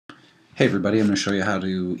Hey everybody, I'm going to show you how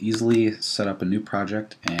to easily set up a new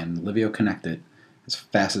project and LivioConnect it as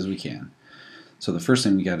fast as we can. So the first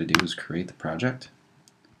thing we got to do is create the project.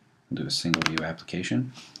 We'll do a single view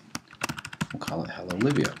application. We'll call it Hello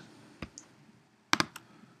Livio.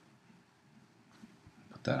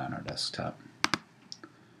 Put that on our desktop.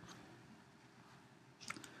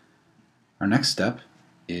 Our next step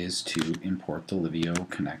is to import the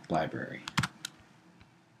LivioConnect library.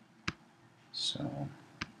 So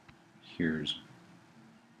here's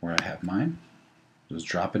where I have mine. Just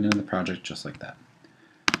drop it into the project just like that.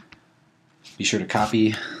 Be sure to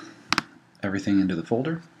copy everything into the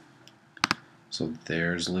folder. So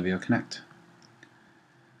there's LivioConnect.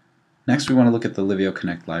 Next we want to look at the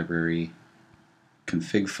LivioConnect library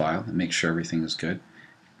config file and make sure everything is good.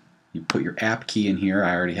 You put your app key in here.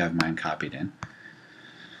 I already have mine copied in.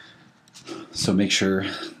 So make sure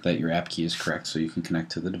that your app key is correct so you can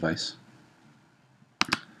connect to the device.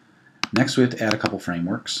 Next we have to add a couple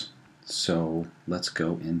frameworks. So let's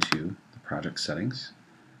go into the project settings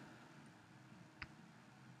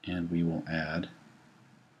and we will add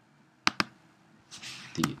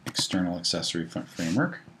the external accessory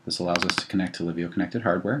framework. This allows us to connect to Livio connected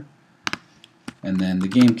hardware. And then the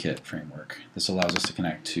GameKit framework. This allows us to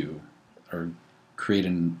connect to or create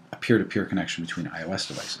a peer-to-peer connection between iOS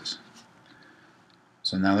devices.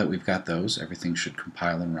 So now that we've got those, everything should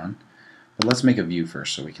compile and run. But let's make a view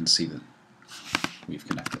first so we can see that we've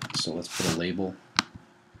connected. So let's put a label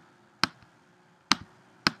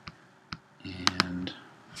and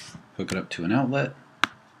hook it up to an outlet.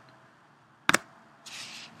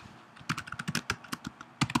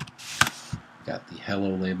 Got the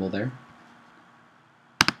hello label there.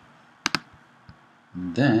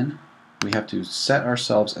 And then we have to set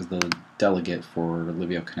ourselves as the delegate for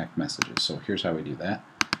LivioConnect messages. So here's how we do that.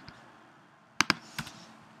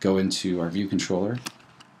 Go into our view controller,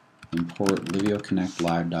 import LivioConnect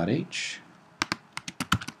live.h,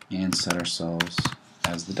 and set ourselves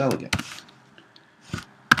as the delegate.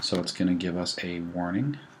 So it's going to give us a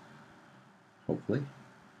warning, hopefully,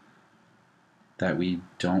 that we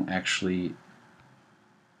don't actually.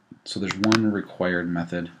 So there's one required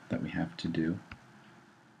method that we have to do,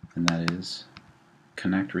 and that is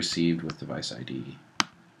connect received with device ID,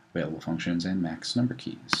 available functions, and max number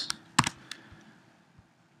keys.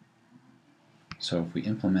 So if we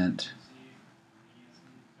implement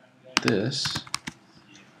this,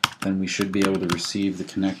 then we should be able to receive the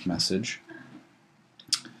connect message.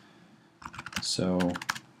 So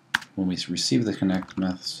when we receive the connect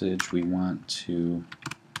message, we want to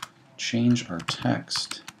change our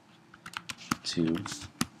text to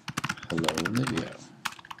Hello Livio.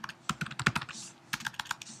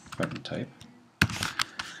 Button type.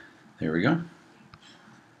 There we go.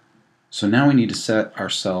 So now we need to set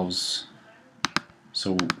ourselves.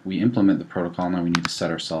 So we implement the protocol, now we need to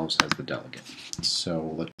set ourselves as the delegate.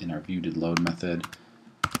 So in our viewDidLoad method,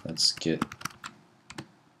 let's get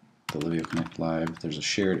the LivioConnect live. There's a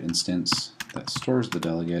shared instance that stores the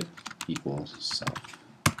delegate equals self.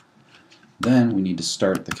 Then we need to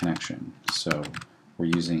start the connection. So we're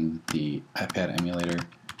using the iPad emulator,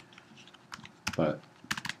 but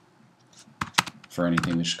for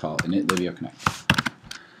anything we should call it init LivioConnect.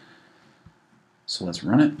 So let's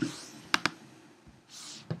run it.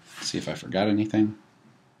 See if I forgot anything.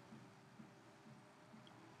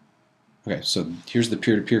 Okay, so here's the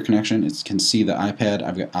peer-to-peer connection. It can see the iPad.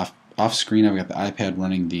 I've got off screen. I've got the iPad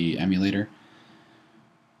running the emulator.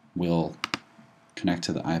 We'll connect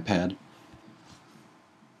to the iPad.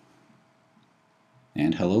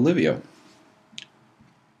 And hello Livio.